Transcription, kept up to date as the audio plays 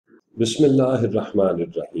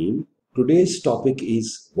Bismillahirrahmanirrahim. Today's topic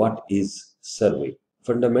is what is survey?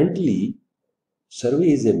 Fundamentally,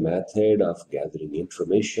 survey is a method of gathering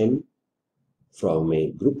information from a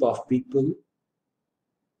group of people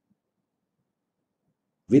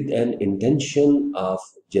with an intention of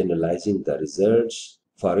generalizing the results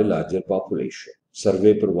for a larger population.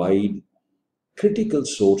 Survey provide critical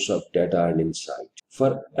source of data and insight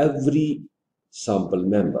for every sample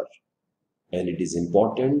member, and it is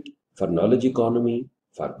important for knowledge economy,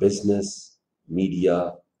 for business,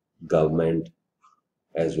 media, government,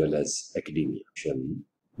 as well as academia.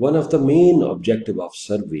 One of the main objectives of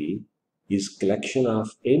survey is collection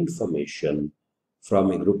of information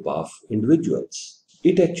from a group of individuals.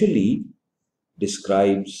 It actually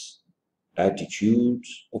describes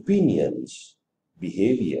attitudes, opinions,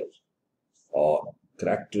 behavior, or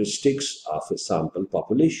characteristics of a sample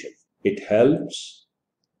population. It helps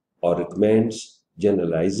or recommends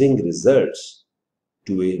generalizing results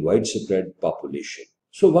to a widespread population.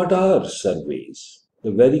 So what are surveys?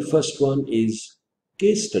 The very first one is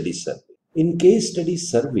case study survey. In case study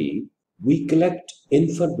survey, we collect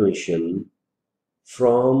information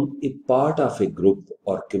from a part of a group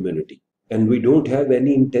or community, and we don't have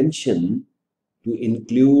any intention to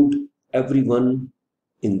include everyone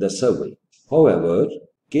in the survey. However,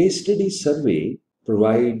 case study survey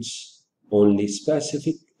provides only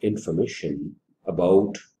specific information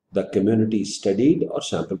about the community studied or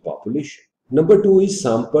sample population. Number two is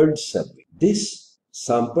sampled survey. This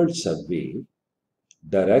sampled survey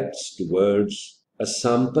directs towards a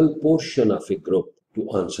sample portion of a group to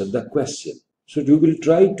answer the question. So you will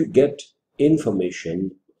try to get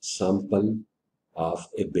information sample of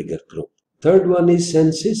a bigger group. Third one is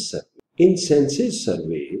census survey. In census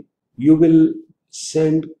survey, you will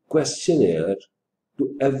send questionnaire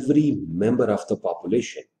to every member of the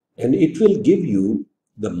population, and it will give you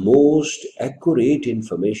the most accurate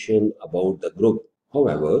information about the group.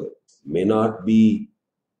 However, may not be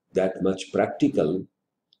that much practical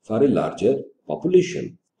for a larger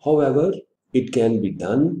population. However, it can be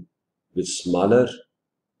done with smaller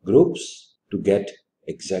groups to get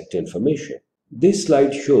exact information. This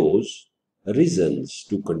slide shows reasons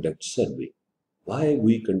to conduct survey. Why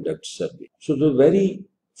we conduct survey? So the very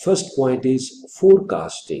first point is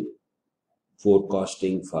forecasting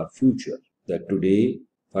for future. That today,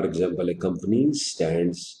 for example, a company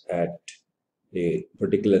stands at a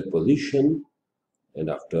particular position, and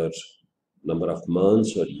after number of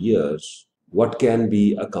months or years, what can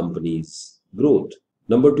be a company's growth?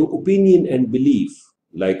 Number two, opinion and belief.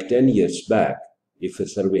 Like 10 years back, if a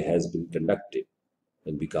survey has been conducted,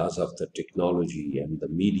 and because of the technology and the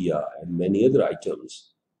media and many other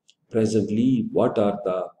items, presently, what are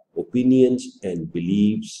the opinions and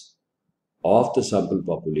beliefs of the sample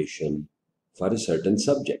population for a certain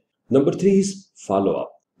subject? Number three is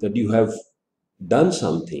follow-up. That you have done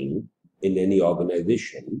something in any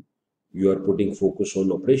organization, you are putting focus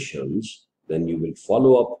on operations, then you will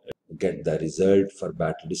follow up and get the result for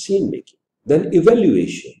better decision making. Then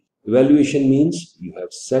evaluation. Evaluation means you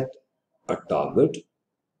have set a target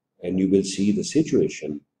and you will see the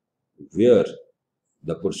situation where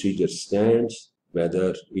the procedure stands,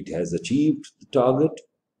 whether it has achieved the target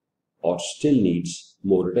or still needs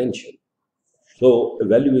more attention. So,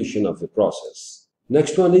 evaluation of a process.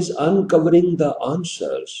 Next one is uncovering the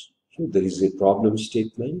answers. So, there is a problem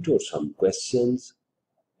statement or some questions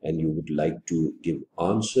and you would like to give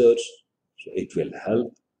answers. So, it will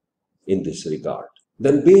help in this regard.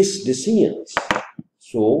 Then base decisions.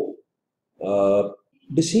 So,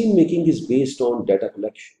 decision making is based on data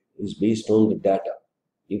collection, is based on the data.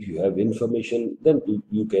 If you have information, then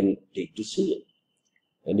you can take decision.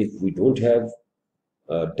 And if we don't have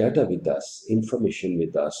data with us, information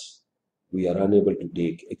with us, we are unable to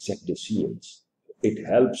take exact decisions. It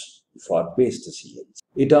helps for base decisions.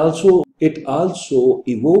 It also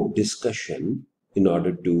evokes discussion in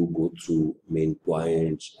order to go through main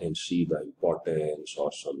points and see the importance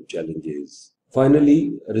or some challenges.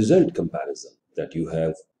 Finally, result comparison, that you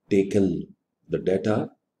have taken the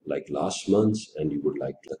data like last month and you would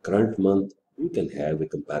like the current month, you can have a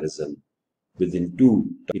comparison within two.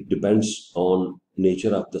 It depends on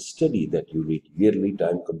nature of the study that you need yearly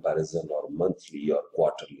time comparison or monthly or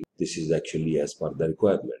quarterly. This is actually as per the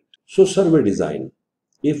requirement. So survey design.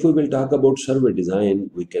 If we will talk about survey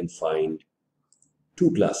design, we can find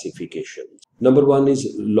two classifications. Number one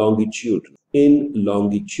is longitudinal. In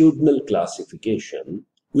longitudinal classification,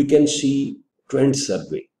 we can see trend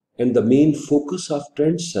survey. And the main focus of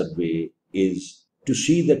trend survey is to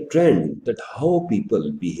see the trend, that how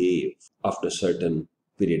people behave after a certain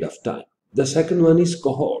period of time. The second one is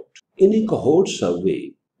cohort. In a cohort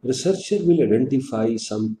survey, Researcher will identify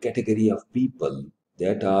some category of people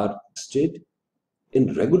that are interested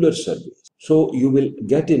in regular surveys. So you will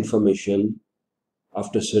get information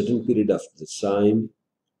after a certain period of the time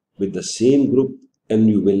with the same group, and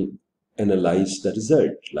you will analyze the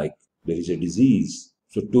result. Like there is a disease.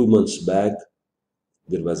 So 2 months back,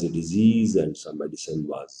 there was a disease and some medicine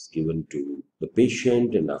was given to the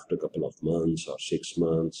patient, and after a couple of months or 6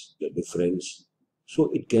 months, the difference. So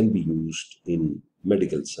it can be used in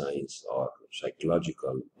medical science or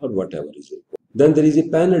psychological or whatever is important. Then there is a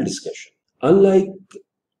panel discussion. Unlike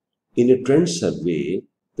in a trend survey,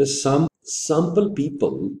 the sample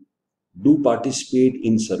people do participate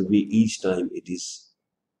in survey each time it is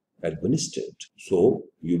administered. So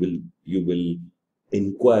you will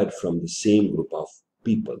inquire from the same group of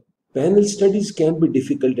people. Panel studies can be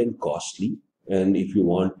difficult and costly, and if you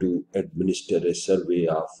want to administer a survey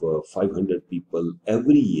of 500 people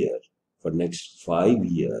every year for next 5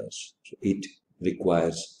 years, so it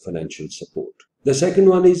requires financial support. The second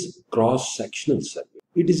one is cross-sectional survey.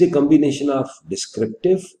 It is a combination of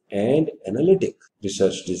descriptive and analytic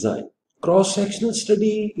research design. Cross-sectional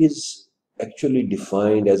study is actually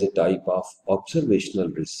defined as a type of observational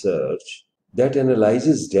research that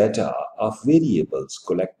analyzes data of variables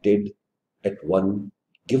collected at one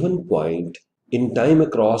given point in time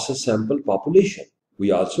across a sample population.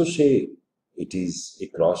 We also say it is a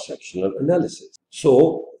cross-sectional analysis.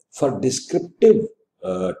 So, for descriptive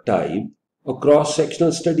type, a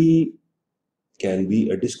cross-sectional study can be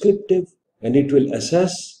a descriptive, and it will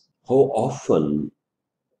assess how often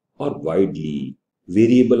or widely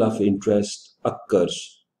variable of interest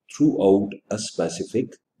occurs throughout a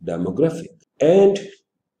specific demographic. And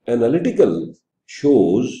analytical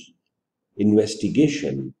shows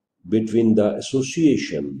investigation between the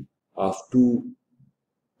association of two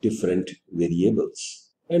different variables,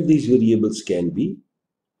 and these variables can be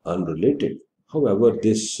unrelated. However,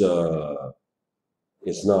 this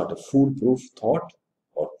is not a foolproof thought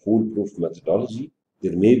or foolproof methodology.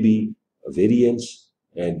 There may be a variance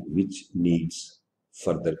and which needs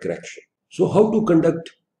further correction. So how to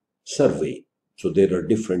conduct survey? So there are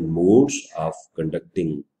different modes of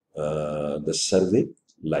conducting the survey,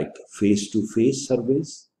 like face-to-face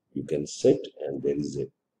surveys. You can sit and there is a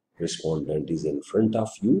respondent is in front of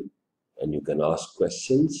you and you can ask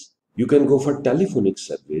questions. You can go for telephonic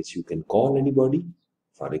surveys. You can call anybody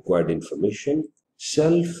for required information.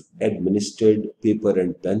 Self-administered paper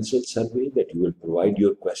and pencil survey, that you will provide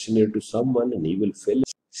your questionnaire to someone and he will fill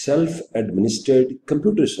it. Self-administered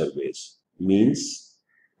computer surveys means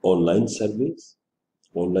online surveys,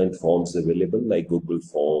 online forms available like Google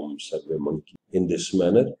Forms, SurveyMonkey. In this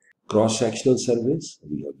manner, cross-sectional surveys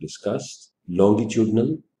we have discussed,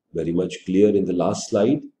 longitudinal, very much clear in the last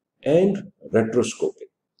slide, and retroscopic,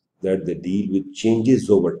 that they deal with changes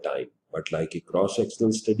over time. But like a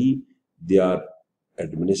cross-sectional study, they are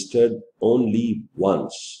administered only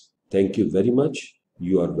once. Thank you very much.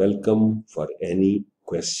 You are welcome for any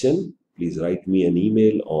question. Please write me an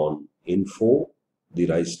email on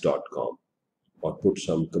info@therice.com or put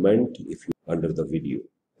some comment if you under the video.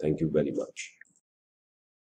 Thank you very much.